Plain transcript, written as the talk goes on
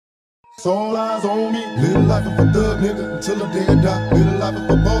It's all eyes on me. Live the life of a thug nigga until the day I die. Live the life of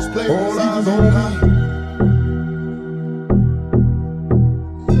a boss player. All eyes on me.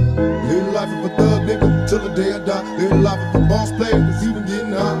 Live the life of a thug nigga until the day I die. Live the life of a boss player. It's even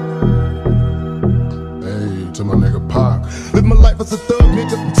getting hot. Hey, to my nigga Pac. Live my life as a thug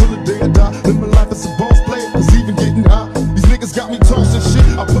nigga until the day I die. Live my life as a boss player. It's even getting hot. These niggas got me tossing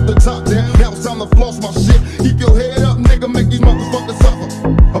shit. I put the top down. Now it's time to floss my shit. Keep your head up, nigga. Make these motherfuckers suffer.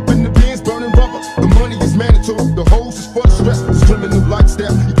 Up in the bins, burning rubber. The money is mandatory. The hose is for the stress. It's criminal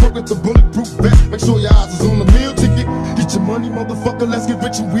lifestyle. Equipped with the bulletproof vest. Make sure your eyes is on the meal ticket. Get your money, motherfucker. Let's get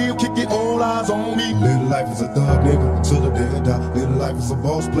rich and real. Kick it. All eyes on me. Live life as a thug nigga until the day I die. Live life as a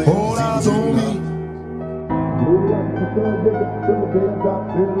boss player. All eyes on me. Live life as a thug nigga until the day I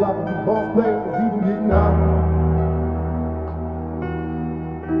die. Live life as a boss player. It's even getting hot.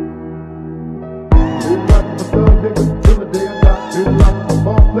 Live life as a thug nigga until the day I die. Live life as a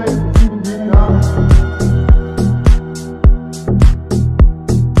boss player. It's even getting hot.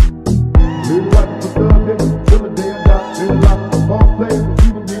 Live life as a thug nigga until the day I die. Live life as a boss player. It's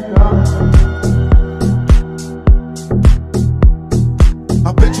even getting hot.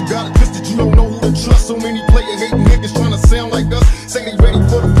 I bet you got it twisted. You don't know who to trust. So many player-hating niggas trying to sound like us. Say they ready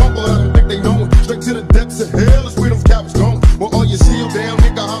for the rumble. I don't think they know it. Straight to the depths of hell is where those cowards going. Well, all your shield down,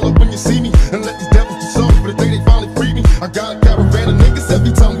 nigga, holler when you see me. And let these devils be sorry for the day they finally free me. I got a caravan of niggas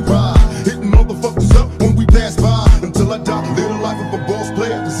every time we ride. Hitting motherfuckers up when we pass by. Until I die, live the life of a boss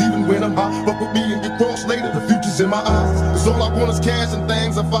player. Cause even when I'm high, fuck with me and get crossed later. The future's in my eyes. Cause all I want is cash and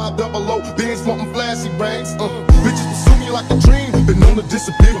things. I 500, bands wanting flashy rings. Bitches pursue me like a dream. Been known to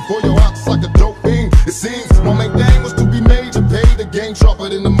disappear before your eyes like a dope fiend. It seems my main thing was to be major. Pay the game sharper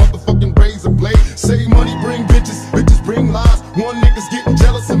than the motherfucking razor blade. Save money, bring bitches. Bitches bring lies. One nigga's getting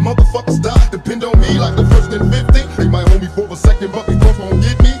jealous and motherfuckers die. Depend on me like the first and 50. They might hold me for a second, but they both won't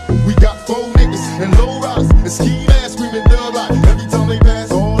get me. We got 4 niggas and low riders and ski ass screaming thug life. Every time they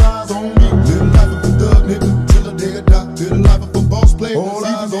pass, all eyes on me. Live the life of a thug nigga until the day I die. Live the life of a boss player. All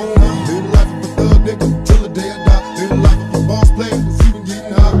eyes on me. Live the life of a thug nigga until the day I die. Live the life of a boss player. It's even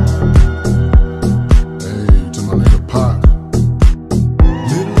getting hot. Hey, to my nigga Pac.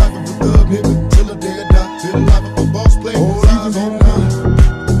 Live the life of a thug nigga until the day I die. Live the life of a boss player. All eyes on me.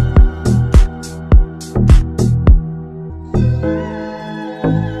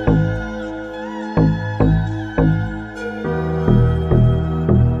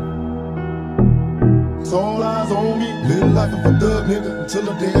 It's all eyes on me. Live the life of a thug nigga until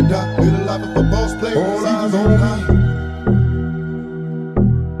the day I die. Live the life of a boss player. All eyes on me.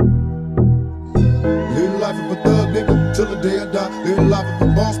 Live the life of a thug nigga until the day I die. Live the life of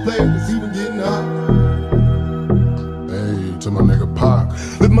a boss player. It's even getting hot. Hey, to my nigga Pac.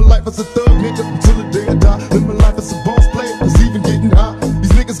 Live my life as a thug nigga until the day I die. Live my life as a boss player. It's even getting hot.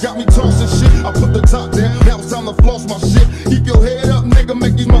 These niggas got me tossing shit. I put the top down. Now it's time to floss my shit. Keep your head up, nigga.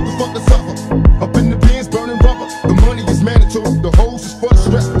 Make these motherfuckers suffer. Up in the bins, burning rubber. The money is mandatory. The hose is for the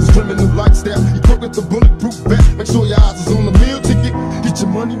stress. It's criminal lifestyle. Equipped with the bulletproof vest. Make sure your eyes is on the meal ticket. Get your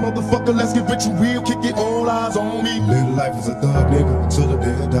money, motherfucker. Let's get rich and real. Kick it. All eyes on me. Live the life as a thug nigga until the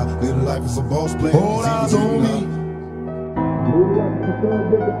day I die. Live the life as a boss player. All eyes on me. Live the life as a thug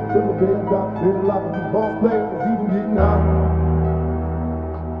nigga until the day I die. Live the life as a boss player. It's even getting hot.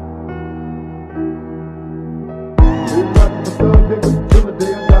 Live the life as a thug nigga until the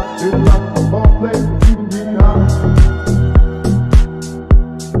day I die. Live the life as a boss player. It's even getting hot.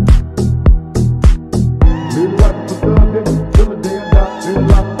 Live the life as a thug nigga until the day I die. Live the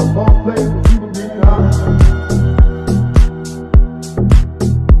life as a boss player. It's even getting hot.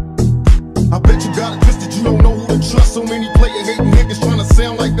 I bet you got it twisted. You don't know who to trust. So many player-hating niggas trying to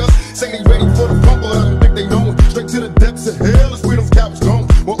sound like us. Say they ready for the rumble. I don't think they know it. Straight to the depths of hell is where those cowards going.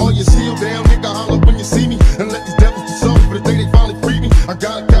 Well, all your shield down, nigga, holler when you see me. And let these devils be sorry for the day they finally free me. I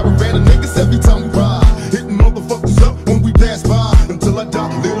got a caravan of niggas every time we ride. Hitting motherfuckers up when we pass by. Until I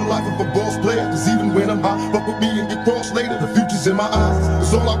die, live the life of a boss player. Cause even when I'm high, fuck with me and get crossed later. The future's in my eyes.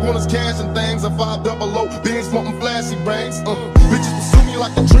 Cause all I want is cash and things. I 500, bands wanting flashy rings. Bitches pursue me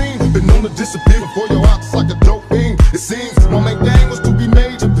like a dream. Been known to disappear before your eyes like a dope fiend. It seems my main thing was to be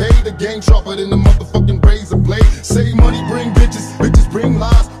major. Pay the game sharper than the motherfucking razor blade. Save money, bring bitches. Bitches bring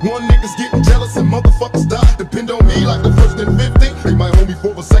lies. One nigga's getting jealous and motherfuckers die. Depend on me like the first and 50. They might hold me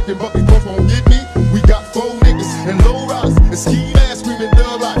for a second, but they both won't get me. We got 4 niggas and low riders and ski ass screaming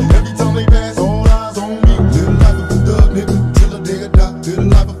thug life. Every time they pass, all eyes on me. Live the life of a thug nigga until the day I die. Live the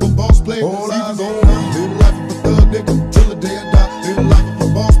life of a boss player. All eyes on me. Live the life of a thug nigga until the day I die. Live the life of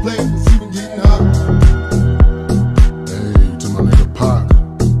a boss player. It's even getting hot. Hey, to my nigga Pac.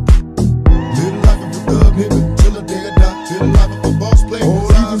 Live the life of a thug nigga until the day I die. Live the life of a boss player.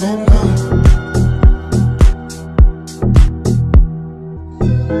 All eyes eyes on me.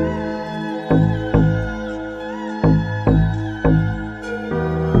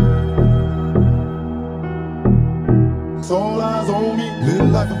 All eyes on me. Live the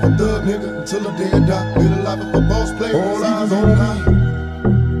life of a thug nigga until the day I die. Live the life of a boss player. All eyes on me.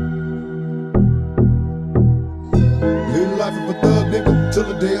 Live the life of a thug nigga until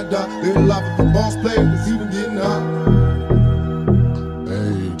the day I die. Live the life of a boss player. It's even getting hot.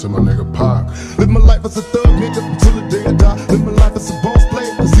 Hey, to my nigga Pac. Live my life as a thug nigga until the day I die. Live my life as a boss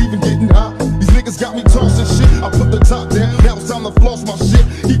player. It's even getting hot. These niggas got me tossing shit. I put the top down. Now it's time to floss my shit.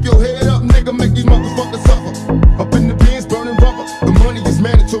 Keep your head up, nigga. Make these motherfuckers suffer. Up in the bins, burning rubber. The money is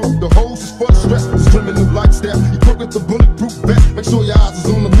mandatory. The hose is for the stress. This criminal lifestyle. You broke with the bulletproof vest. Make sure your eyes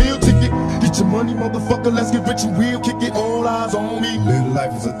is on the meal ticket. Get your money, motherfucker. Let's get rich and real. Kick it. All eyes on me. Live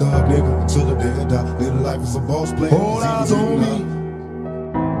life as a thug nigga until the day I die. Live life as a boss player. All eyes on me.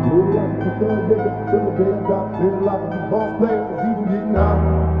 Live life as a thug nigga until the day I die. Live life as a boss player. It's even getting hot.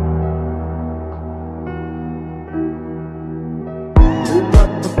 Live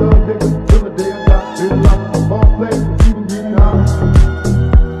life as a thug nigga until the day I die. Live life as a boss player. It's even getting hot.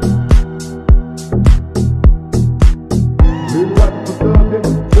 Live life as a thug nigga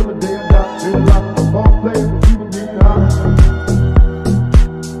until the day I die. Live life as a boss player. It's even getting hot.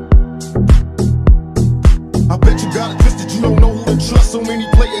 I bet you got it twisted. You don't know who to trust. So many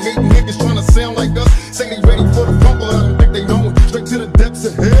player-hating niggas trying to sound like us. Say they ready for the funk, but I don't think they know it. Straight to the depths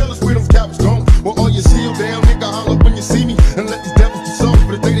of hell is where them cowards going. Well, all you seal down, nigga, holler when you see me. And let these devils be sorry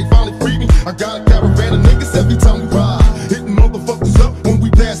for the day they finally free me. I got a caravan of niggas every time we ride. Hitting motherfuckers up when we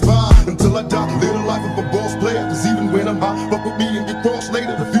pass by. Until I die, live the life of a boss player. Cause even when I'm high, fuck with me and get crossed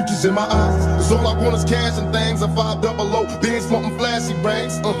later. The future's in my eyes. Cause all I want is cash and things. I'm 500, being smoking flashy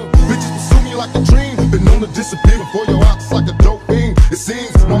rings. Bitches pursue me like a dream. Been known to disappear before your eyes like a dope fiend. It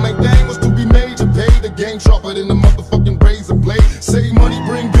seems my main thing was to be major. Pay the game sharper than the motherfucking razor blade. Save money,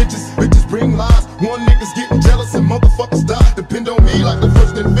 bring bitches, bitches bring lies. One nigga's getting jealous and motherfuckers die. Depend on me like the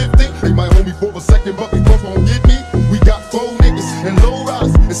first and 50. They might hold me for a second, but they both won't get me. We got 4 niggas and low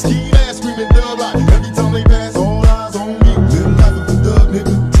riders and ski ass screaming thug life. Every time they pass, all eyes on me. Live the life of a thug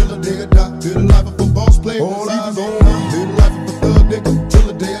nigga until the day I die. Live the life of a boss player. All eyes on me. Live the life of a thug nigga until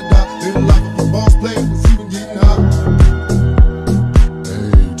the day I die. Live the life of a boss player. It's even getting hot.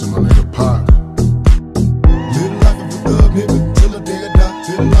 Hey, to my nigga Pac. Live the life of a thug nigga until the day I die.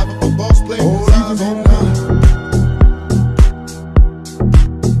 Live the life of a boss player. All eyes on me.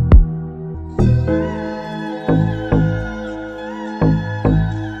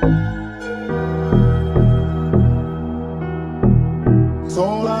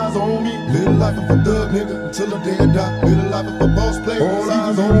 All eyes on me. Live the life of a thug nigga until the day I die. Live the life of a boss player. All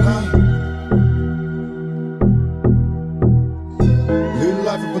eyes on me. Live the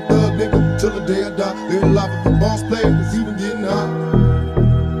life of a thug nigga until the day I die. Live the life of a boss player. It's even getting hot.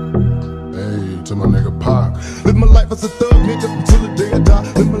 Hey, to my nigga Pac. Live my life as a thug nigga until the day I die.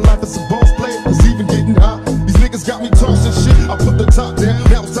 Live my life as a boss player. It's even getting hot. These niggas got me tossing shit. I put the top down.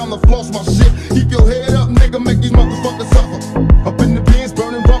 Now it's time to floss my shit. Keep your head up, nigga. Make these motherfuckers suffer. Up in the bins,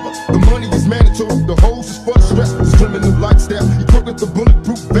 burning rubber. The money is mandatory. The hose is for the stress. This criminal lifestyle. You broke with the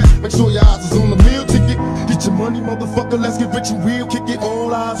bulletproof vest. Make sure your eyes is on the meal ticket. Get your money, motherfucker. Let's get rich and real. Kick it.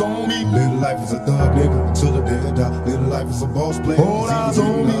 All eyes on me. Live life as a thug nigga until the day I die. Live life as a boss player. All eyes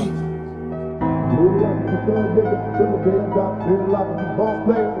on me. Live life as a thug nigga until the day I die. Live life as a boss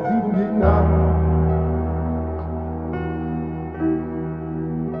player. It's even getting hot.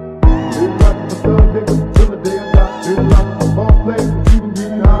 Live life as a thug nigga until the day I die. Live life as a boss player. It's even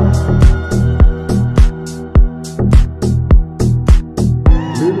getting hot.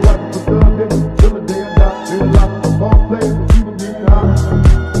 Live life as a thug nigga until the day I die. Live life as a boss player. It's even getting hot.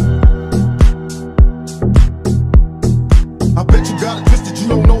 I bet you got it twisted. You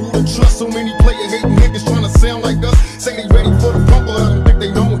don't know who to trust. So many player-hating niggas trying to sound like us. Say they ready for the funk, but I don't think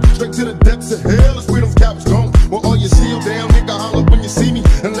they know it. Straight to the depths of hell is where them cowards going. Well, all you seal down, nigga, holler when you see me.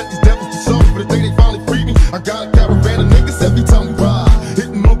 And let these devils be sorry for the day they finally free me. I got a caravan of niggas every time we ride.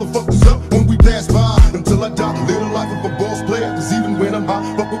 Hitting motherfuckers up when we pass by. Until I die, live the life of a boss player. Cause even when I'm high,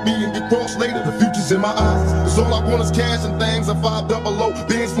 fuck with me and get crossed later. The future's in my eyes. Cause all I want is cash and things. I'm 500,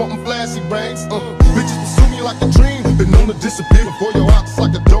 being smoking flashy rings. Bitches pursue me like a dream. Been known to disappear before your eyes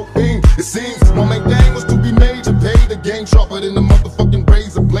like a dope fiend. It seems my main thing was to be major. Pay the game sharper than the motherfucking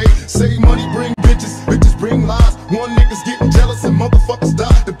razor blade. Save money, bring bitches, bitches bring lies. One nigga's getting jealous and motherfuckers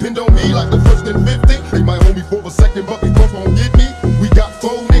die. Depend on me like the first and 50. They might hold me for a second, but they both won't get me. We got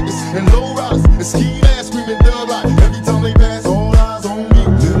 4 niggas and low riders and ski ass screaming thug life. Every time they pass, all eyes on me.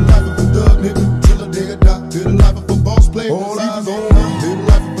 Live the life of a thug nigga until the day I die. Live the life of a boss player. All eyes on me. Live the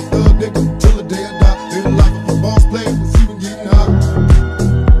life of a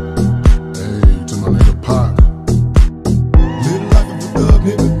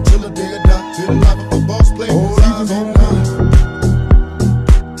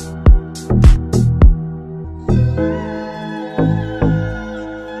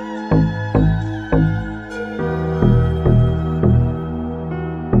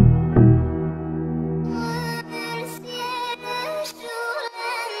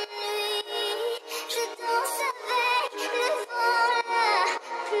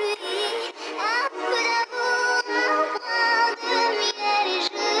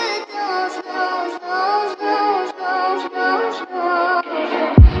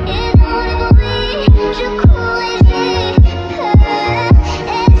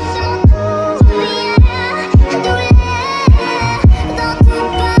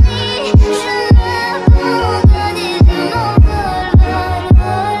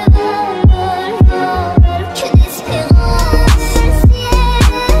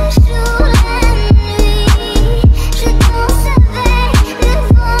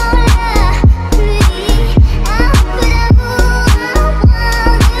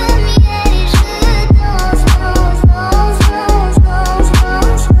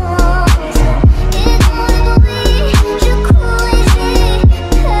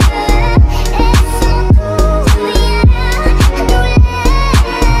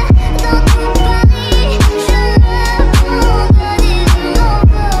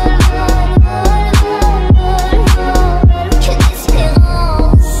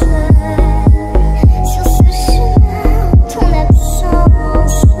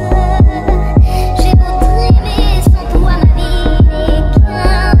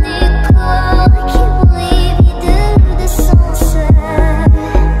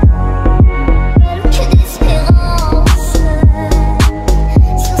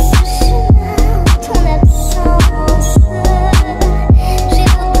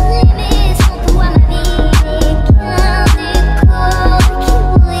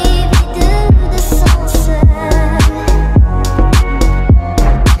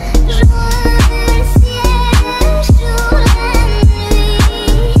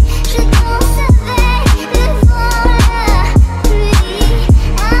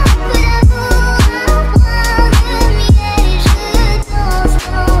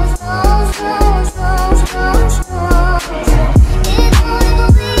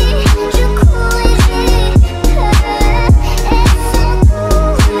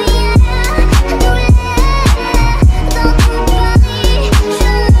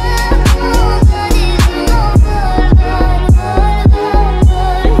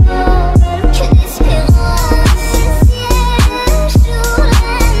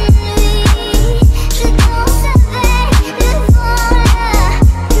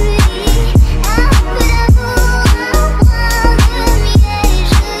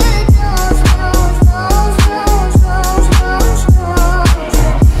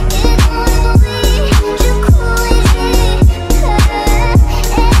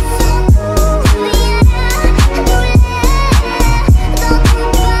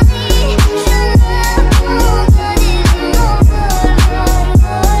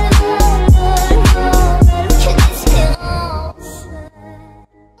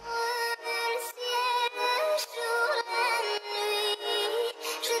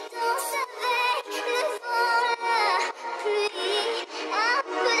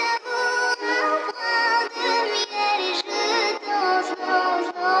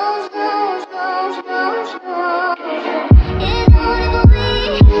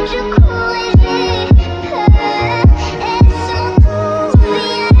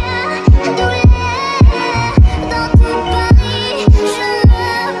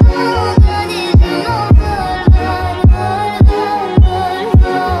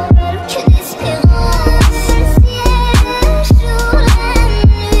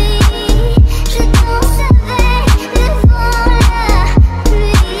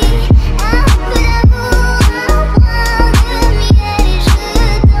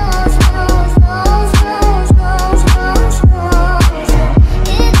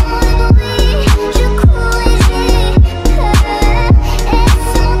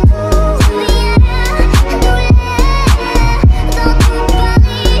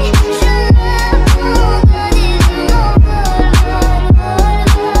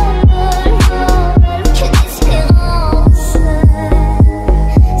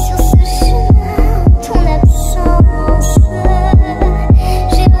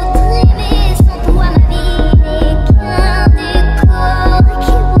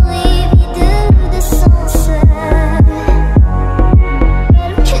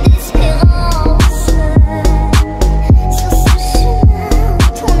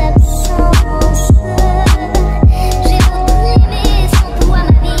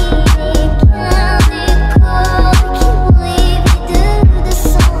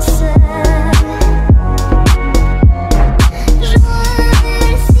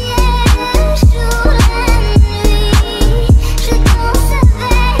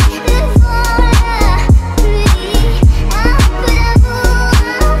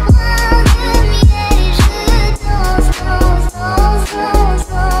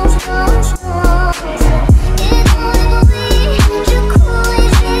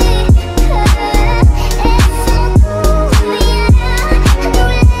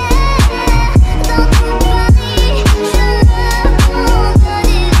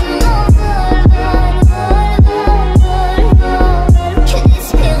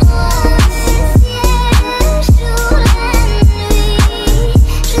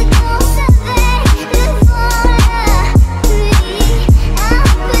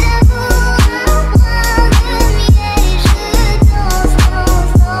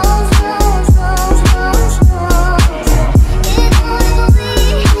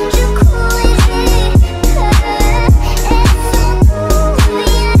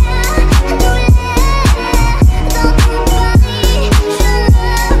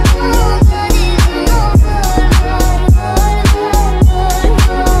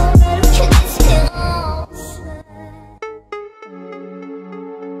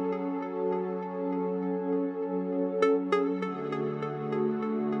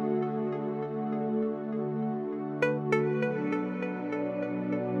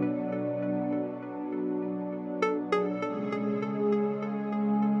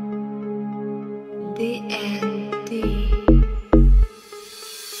DND.